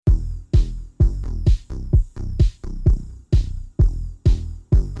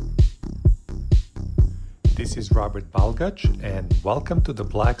This is Robert Balgach, and welcome to the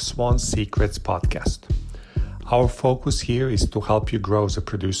Black Swan Secrets podcast. Our focus here is to help you grow as a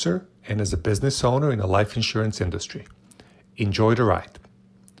producer and as a business owner in the life insurance industry. Enjoy the ride.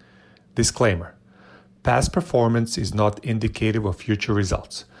 Disclaimer: past performance is not indicative of future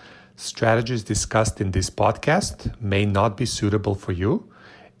results. Strategies discussed in this podcast may not be suitable for you,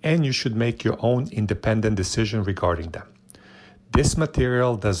 and you should make your own independent decision regarding them. This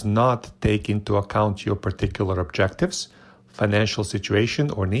material does not take into account your particular objectives, financial situation,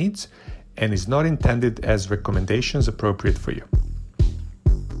 or needs, and is not intended as recommendations appropriate for you.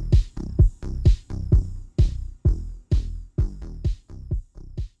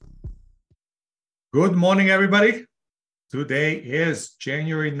 Good morning, everybody. Today is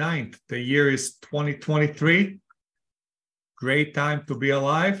January 9th. The year is 2023. Great time to be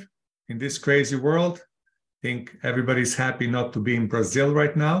alive in this crazy world. I think everybody's happy not to be in Brazil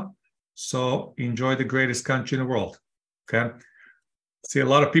right now. So enjoy the greatest country in the world. Okay. See a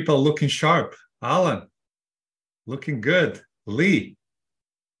lot of people looking sharp. Alan, looking good. Lee,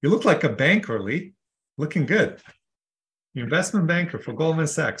 you look like a banker, Lee. Looking good. Investment banker for Goldman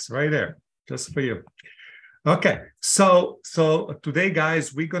Sachs, right there, just for you. Okay. So today,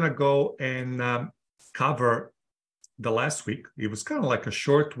 guys, we're gonna go and cover the last week. It was kind of like a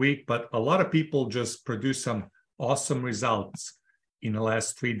short week, but a lot of people just produced some awesome results in the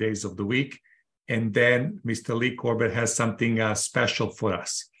last 3 days of the week. And then Mr. Lee Corbett has something special for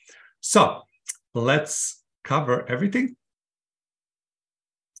us. So let's cover everything.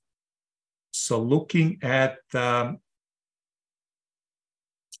 So looking at,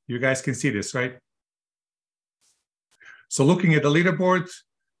 you guys can see this, right? So looking at the leaderboard,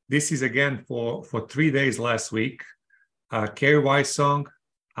 this is again for 3 days last week. Kerry Weissong,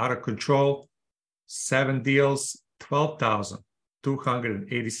 out of control, 7 deals,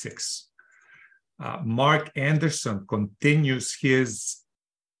 12,286. Mark Anderson continues his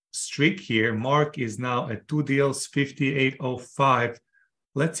streak here. Mark is now at 2 deals, 5805.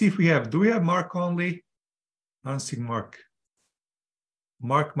 Let's see if do we have Mark only? I don't see Mark.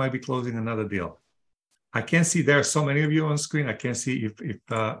 Mark might be closing another deal. I can't see, there are so many of you on screen. I can't see if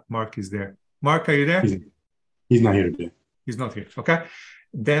Mark is there. Mark, are you there? He's not here today. He's not here. Okay.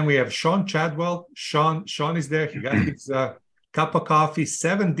 Then we have Sean Chadwell. Sean is there. He got his cup of coffee.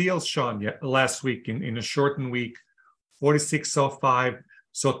 7 deals, Sean, last week in a shortened week, 4605.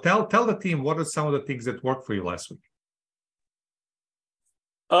 So tell the team, what are some of the things that worked for you last week?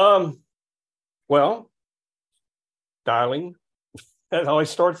 Well, dialing. That always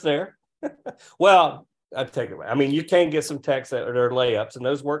starts there. Well, I take it away. I mean, you can get some texts that are layups, and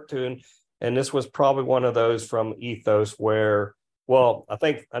those work too. And this was probably one of those from Ethos where, well,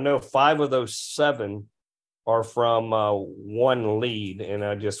 I know 5 of those 7 are from one lead, and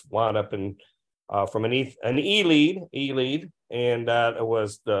I just wound up in from an E lead, and it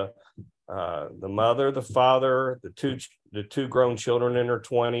was the mother, the father, the two grown children in their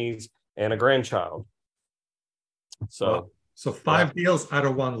 20s, and a grandchild. So 5 deals out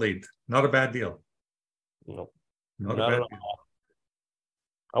of 1 lead. Not a bad deal. No, not a bad deal.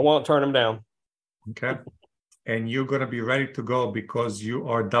 I won't turn them down. Okay. And you're going to be ready to go because you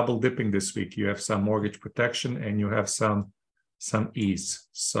are double dipping this week. You have some mortgage protection and you have some ease.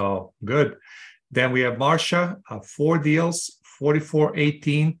 So good. Then we have Marsha, 4 deals,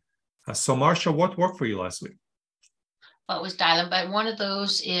 4418. So Marsha, what worked for you last week? Well, it was dialing, but one of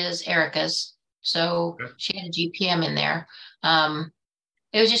those is Erica's. So okay. She had a GPM in there.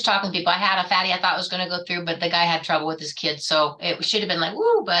 It was just talking to people. I had a fatty I thought was going to go through, but the guy had trouble with his kids. So it should have been like,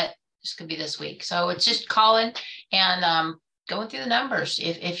 woo, but this could be this week. So it's just calling and going through the numbers.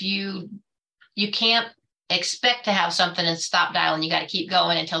 If you can't expect to have something and stop dialing, you got to keep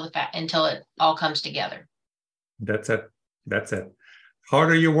going until it all comes together. That's it.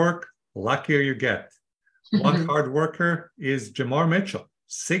 Harder you work, luckier you get. One hard worker is Jamar Mitchell.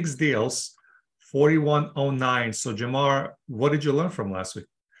 6 deals, 4109. So Jamar, what did you learn from last week?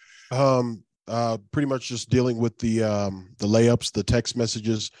 Pretty much just dealing with the layups, the text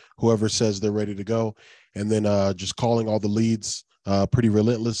messages, whoever says they're ready to go, and then just calling all the leads pretty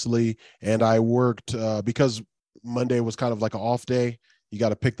relentlessly. And I worked because Monday was kind of like an off day. You got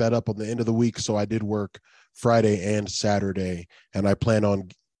to pick that up on the end of the week. So I did work Friday and Saturday, and I plan on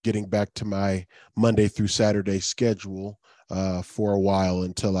getting back to my Monday through Saturday schedule for a while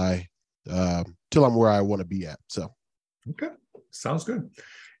until till I'm where I want to be at. So, okay, sounds good.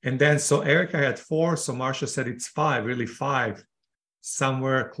 And then, so Erica had 4. So Marsha said it's 5, really 5,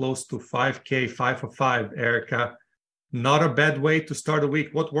 somewhere close to 5K, 5 for 5. Erica, not a bad way to start a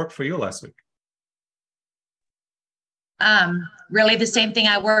week. What worked for you last week? Really the same thing.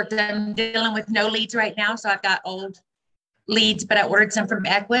 I'm dealing with no leads right now. So I've got old leads, but I ordered some from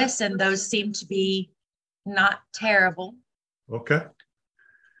Equus and those seem to be not terrible. Okay.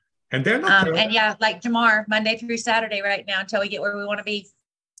 And they're not terrible. And yeah, like Jamar, Monday through Saturday right now until we get where we want to be.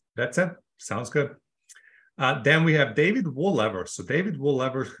 That's it. Sounds good. Then we have David Woollever. So David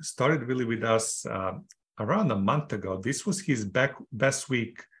Woollever started really with us around a month ago. This was his best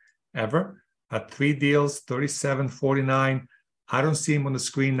week ever. 3 deals, 37.49. I don't see him on the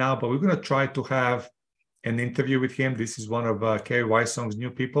screen now, but we're going to try to have an interview with him. This is one of Kerry Weissong's new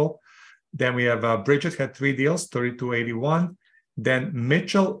people. Then we have Bridget had 3 deals, 32.81. Then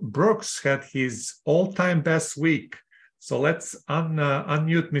Mitchell Brooks had his all-time best week. So let's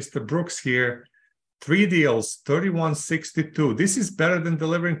unmute Mr. Brooks here. 3 deals, 31.62. This is better than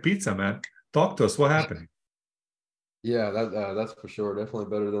delivering pizza, man. Talk to us. What happened? Yeah, that's for sure. Definitely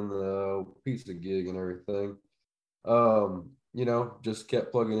better than the pizza gig and everything. Just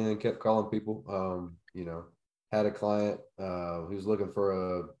kept plugging in, kept calling people. Had a client who was looking for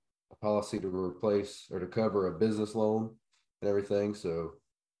a policy to replace or to cover a business loan and everything. So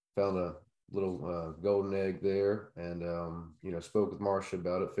found a little golden egg there and, spoke with Marcia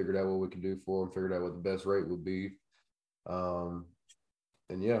about it, figured out what we could do for him, figured out what the best rate would be.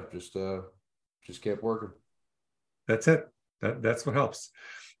 Just kept working. That's it. That's what helps.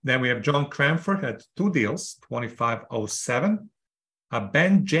 Then we have John Cranford had 2 deals, 25.07.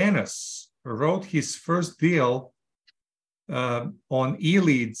 Ben Janus wrote his first deal on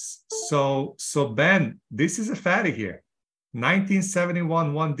eLeads. So Ben, this is a fatty here.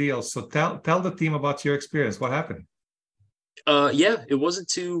 1971, 1 deal. So tell the team about your experience. What happened? Yeah, it wasn't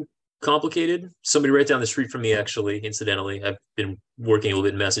too complicated. Somebody right down the street from me, actually, incidentally. I've been working a little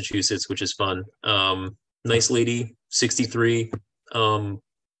bit in Massachusetts, which is fun. Nice lady, 63.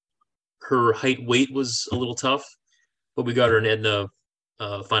 Her height weight was a little tough, but we got her an Aetna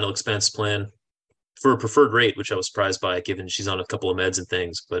final expense plan for a preferred rate, which I was surprised by, given she's on a couple of meds and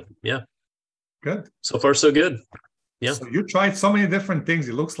things. But yeah, good. So far, so good. Yeah. So you tried so many different things.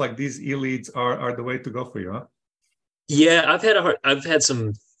 It looks like these eLeads are the way to go for you, huh? Yeah, I've had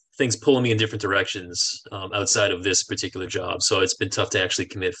some things pulling me in different directions outside of this particular job. So it's been tough to actually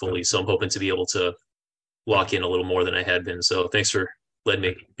commit fully. So I'm hoping to be able to lock in a little more than I had been. So thanks for letting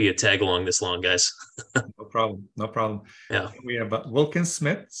me be a tag along this long, guys. No problem. Yeah. We have Wilkins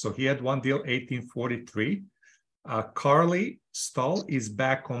Smith. So he had 1 deal, 1843. Carly Stahl is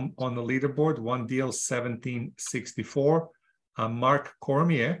back on the leaderboard, 1 deal, 1764. Mark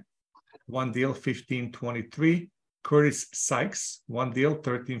Cormier, 1 deal, 1523. Curtis Sykes, 1 deal,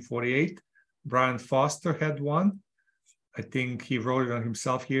 1348. Brian Foster had 1. I think he wrote it on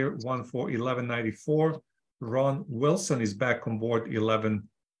himself here, 1 for 1194. Ron Wilson is back on board,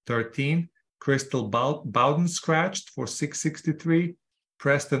 1113. Crystal Bowden scratched for 663.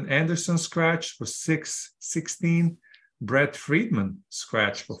 Preston Anderson scratched for 616. Brett Friedman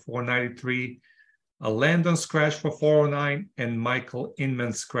scratched for 493. Landon scratched for 409. And Michael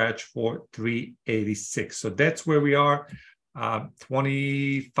Inman scratched for 386. So that's where we are.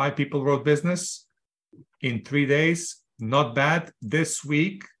 25 people wrote business in 3 days. Not bad. This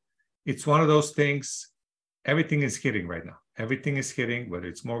week, it's one of those things. Everything is hitting right now. Everything is hitting, whether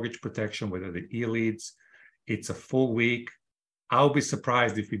it's mortgage protection, whether the eLeads. It's a full week. I'll be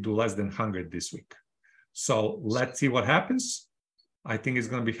surprised if we do less than 100 this week. So let's see what happens. I think it's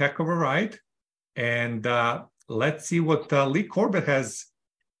going to be heck of a ride. And let's see what Lee Corbett has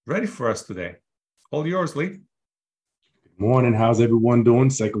ready for us today. All yours, Lee. Good morning. How's everyone doing?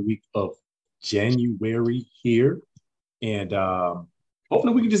 Second week of January here. And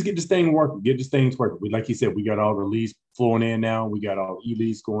hopefully we can just get this thing working, Like you said, we got all the leads flowing in now. We got all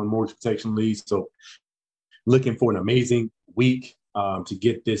eLeads going, mortgage protection leads. So looking for an amazing week to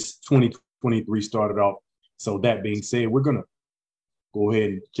get this 2023 started off. So that being said, we're going to go ahead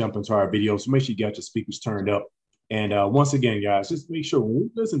and jump into our video. So make sure you got your speakers turned up. And once again, guys, just make sure when we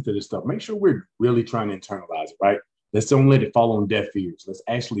listen to this stuff, make sure we're really trying to internalize it, right? Let's don't let it fall on deaf ears. Let's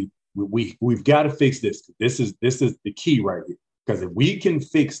actually, we've got to fix this. This is the key right here. Because if we can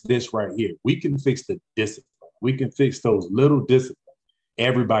fix this right here, we can fix the discipline. We can fix those little disciplines.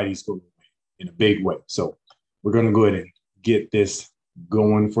 Everybody's going to win in a big way. So we're going to go ahead and get this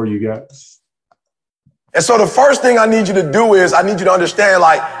going for you guys. And so the first thing I need you to do is I need you to understand,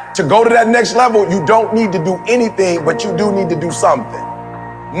 like, to go to that next level, you don't need to do anything, but you do need to do something.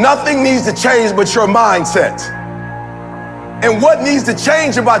 Nothing needs to change but your mindset. And what needs to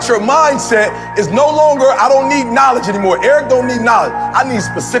change about your mindset is no longer, I don't need knowledge anymore. Eric don't need knowledge. I need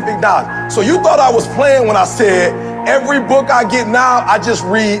specific knowledge. So you thought I was playing when I said Every book I get now, I just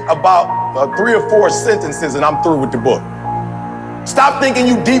read about 3 or 4 sentences and I'm through with the book. Stop thinking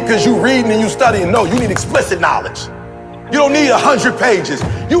you deep because you reading and you studying. No, you need explicit knowledge. You don't need 100 pages.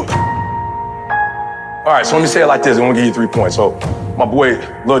 All right, so let me say it like this. I'm gonna give you 3 points. So my boy,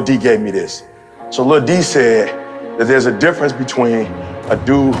 Lil D gave me this. So Lil D said that there's a difference between a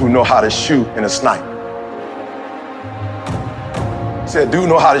dude who know how to shoot and a sniper. He said, dude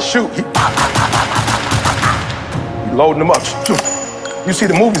know how to shoot. He loading them up. You see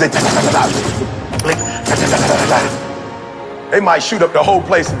the movies, they might shoot up the whole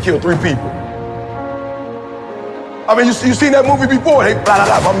place and kill 3 people. I mean, you seen that movie before? Hey, blah, blah,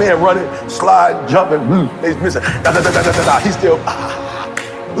 blah, my man running, sliding, jumping, they missing. He's still,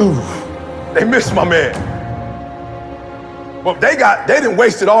 they missed my man. Well, they done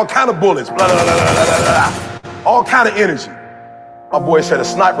wasted all kind of bullets, blah, blah, blah, blah, blah, blah, all kind of energy. My boy said a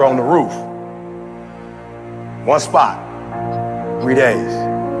sniper on the roof. 1 spot, 3 days.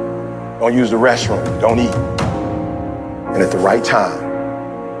 Don't use the restroom, don't eat. And at the right time.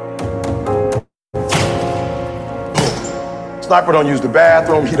 Sniper don't use the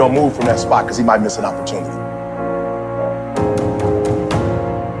bathroom, he don't move from that spot because he might miss an opportunity.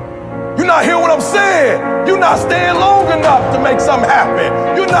 You're not hearing what I'm saying. You're not staying long enough to make something happen.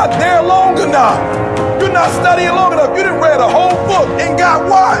 You're not there long enough. You're not studying long enough. You done read a whole book and got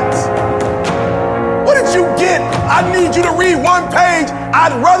what? What did you get? I need you to read 1 page.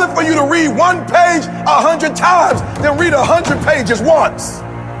 I'd rather for you to read 1 page 100 times than read 100 pages once.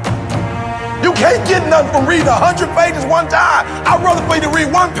 You can't get nothing from reading 100 pages 1 time. I'd rather for you to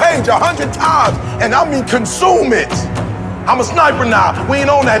read 1 page 100 times, and I mean consume it. I'm a sniper now. We ain't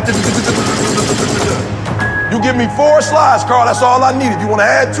on that. You give me 4 slides, Carl, that's all I need. If you want to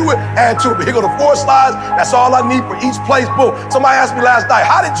add to it, add to it. But here go the 4 slides, that's all I need for each place. Boom. Somebody asked me last night,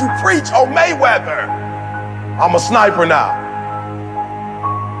 how did you preach on Mayweather? I'm a sniper now.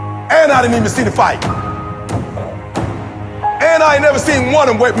 And I didn't even see the fight. And I ain't never seen one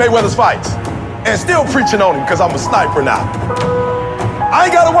of Mayweather's fights. And still preaching on him because I'm a sniper now. I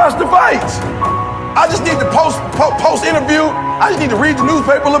ain't gotta watch the fights. I just need to post interview. I just need to read the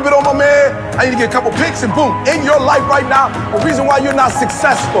newspaper a little bit on my man. I need to get a couple pics and boom. In your life right now, the reason why you're not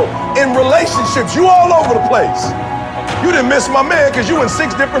successful in relationships, you all over the place. You didn't miss my man because you in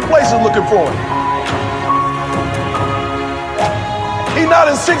 6 different places looking for him. He's not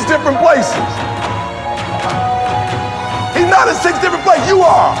in 6 different places. He's not in 6 different places. You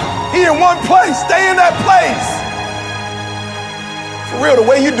are. He in 1 place. Stay in that place. For real, the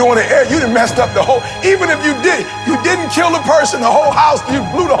way you doing it, Eric, you done messed up the whole, even if you didn't kill the person, the whole house, you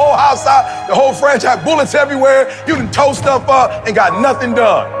blew the whole house out, the whole franchise, bullets everywhere, you done tore stuff up and got nothing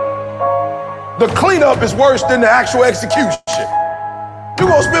done. The cleanup is worse than the actual execution. You're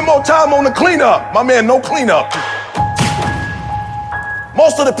gonna spend more time on the cleanup. My man, no cleanup.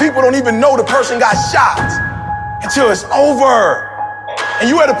 Most of the people don't even know the person got shot until it's over. And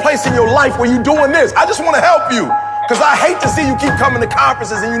you at a place in your life where you're doing this. I just want to help you. Because I hate to see you keep coming to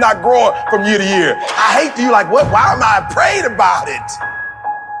conferences and you're not growing from year to year. I hate to you like, what? Why am I prayed about it?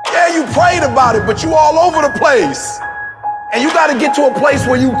 Yeah, you prayed about it, but you all over the place. And you got to get to a place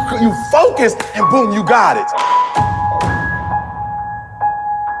where you focus and boom, you got it.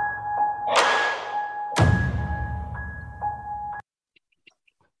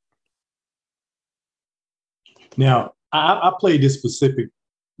 Now, I played this specific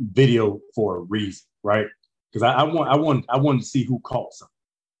video for a reason, right? Because I wanted to see who caught something,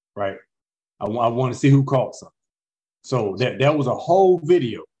 right? I want to see who caught something. So that was a whole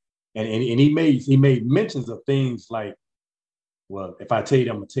video, and he made mentions of things like, well, if I tell you,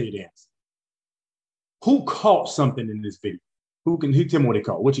 I'm gonna tell you the answer. Who caught something in this video? Who tell me what they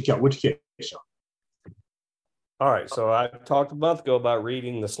caught? What you catch, Sean? All right, so I talked a month ago about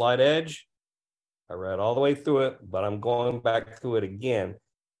reading The Slight Edge. I read all the way through it, but I'm going back through it again.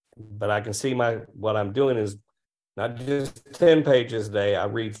 But I can see what I'm doing is not just 10 pages a day. I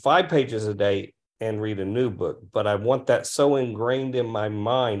read 5 pages a day and read a new book. But I want that so ingrained in my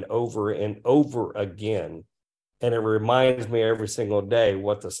mind over and over again. And it reminds me every single day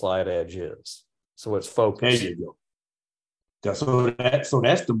what the Slight Edge is. So it's focused. There you go. So that's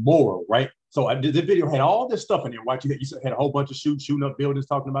the moral, right? So the video had all this stuff in there. Watch, you had a whole bunch of shooting up buildings,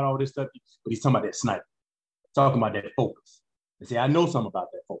 talking about all this stuff. But he's talking about that sniper, talking about that focus. And see, I know something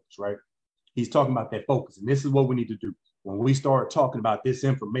about that focus, right? He's talking about that focus. And this is what we need to do. When we start talking about this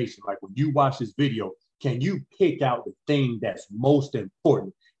information, like when you watch this video, can you pick out the thing that's most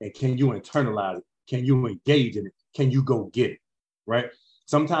important? And can you internalize it? Can you engage in it? Can you go get it, right?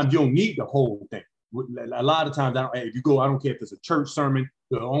 Sometimes you don't need the whole thing. A lot of times, if you go, I don't care if it's a church sermon,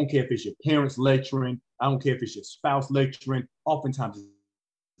 I don't care if it's your parents lecturing. I don't care if it's your spouse lecturing. Oftentimes, it's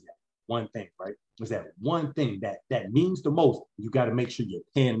that one thing, right? It's that one thing that means the most. You got to make sure you're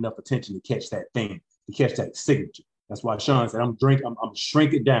paying enough attention to catch that thing, to catch that signature. That's why Sean said, I'm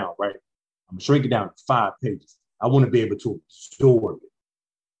shrink it down, right? I'm shrink it down to 5 pages. I want to be able to absorb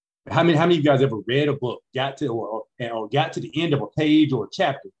it. How many of you guys ever read a book, got to the end of a page or a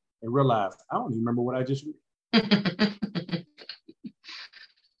chapter and realized, I don't even remember what I just read?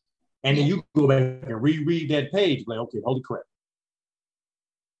 And then you go back and reread that page, like, okay, holy crap.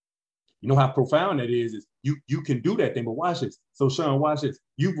 You know how profound that is you can do that thing, but watch this. So Sean, watch this.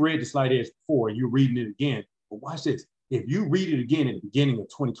 You've read the Slight Edge before, and you're reading it again, but watch this. If you read it again at the beginning of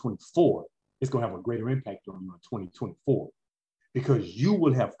 2024, it's going to have a greater impact on you in 2024 because you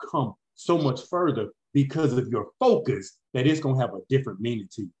will have come so much further because of your focus that it's going to have a different meaning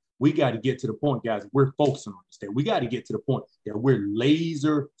to you. We got to get to the point, guys, we're focusing on this thing. We got to get to the point that we're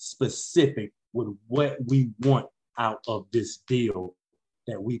laser specific with what we want out of this deal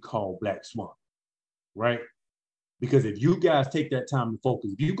that we call Black Swan, right? Because if you guys take that time to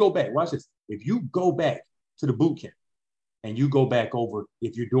focus, if you go back, watch this. If you go back to the boot camp and you go back over,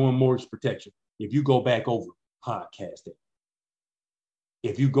 if you're doing mortgage protection, if you go back over podcasting,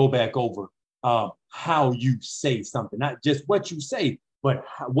 if you go back over how you say something, not just what you say, but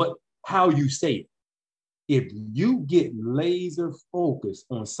how you say it. If you get laser focused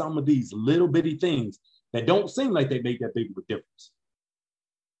on some of these little bitty things that don't seem like they make that big of a difference,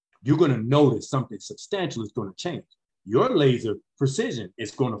 you're going to notice something substantial is going to change. Your laser precision is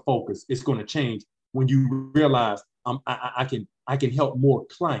going to focus. It's going to change when you realize I can help more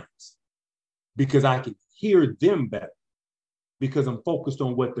clients because I can hear them better because I'm focused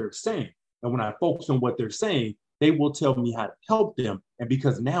on what they're saying. And when I focus on what they're saying, they will tell me how to help them. And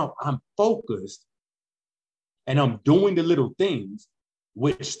because now I'm focused and I'm doing the little things,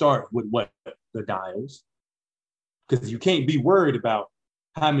 which start with what? The dials. Because you can't be worried about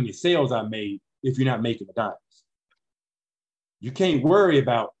how many sales I made if you're not making the dials. You can't worry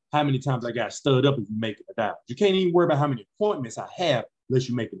about how many times I got stood up if you're making the dials. You can't even worry about how many appointments I have unless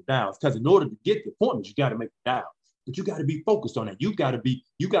you're making the dials. Because in order to get the appointments, you got to make the dials. But you got to be focused on it. You got to be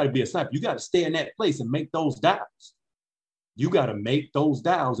a sniper. You got to stay in that place and make those dials. You got to make those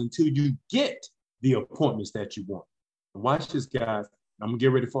dials until you get the appointments that you want. And watch this, guys. I'm gonna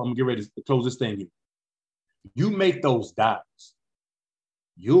get ready to close this thing here. You make those dials,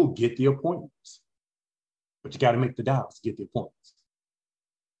 you'll get the appointments. But you got to make the dials to get the appointments.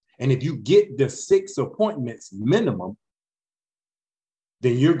 And if you get the 6 appointments minimum,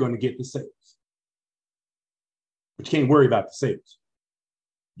 then you're going to get the sales. But you can't worry about the sales.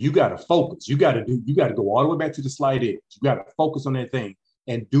 You got to focus. You got to go all the way back to the Slight Edge. You got to focus on that thing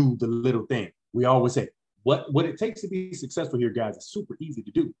and do the little thing. We always say, what it takes to be successful here, guys, is super easy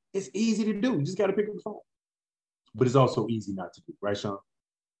to do. It's easy to do. You just got to pick up the phone. But it's also easy not to do, right, Sean?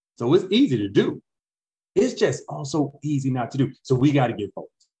 So it's easy to do. It's just also easy not to do. So we got to get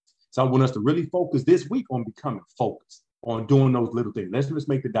focused. So I want us to really focus this week on becoming focused, on doing those little things. Let's just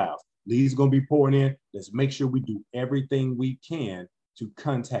make the dials. Leads are going to be pouring in. Let's make sure we do everything we can to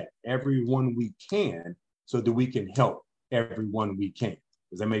contact everyone we can so that we can help everyone we can.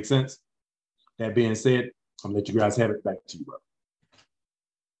 Does that make sense? That being said, I'm going to let you guys have it. Back to you, bro.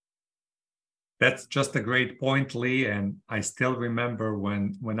 That's just a great point, Lee. And I still remember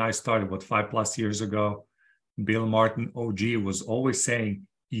when I started, 5+ years ago, Bill Martin, OG, was always saying,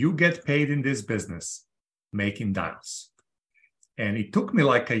 you get paid in this business making dials. And it took me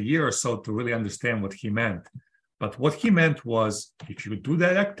like a year or so to really understand what he meant. But what he meant was, if you do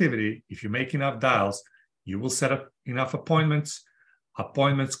that activity, if you make enough dials, you will set up enough appointments.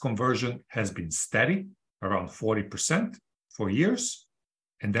 Appointments conversion has been steady, around 40% for years.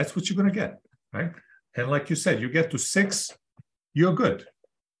 And that's what you're going to get, right? And like you said, you get to 6, you're good.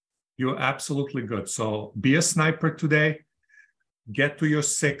 You're absolutely good. So be a sniper today, get to your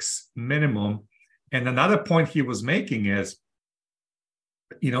 6 minimum. And another point he was making is,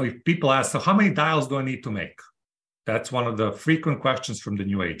 if people ask, so how many dials do I need to make? That's one of the frequent questions from the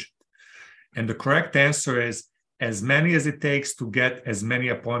new agent. And the correct answer is as many as it takes to get as many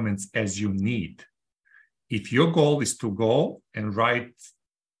appointments as you need. If your goal is to go and write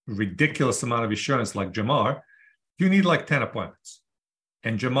ridiculous amount of insurance like Jamar, you need like 10 appointments.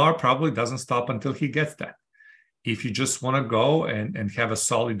 And Jamar probably doesn't stop until he gets that. If you just want to go and have a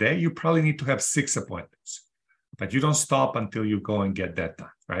solid day, you probably need to have 6 appointments. But you don't stop until you go and get that done,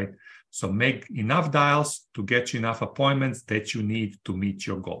 right? So make enough dials to get you enough appointments that you need to meet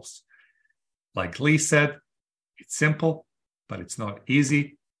your goals. Like Lee said, it's simple, but it's not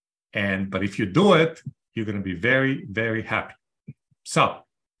easy. But if you do it, you're going to be very, very happy. So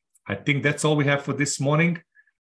I think that's all we have for this morning.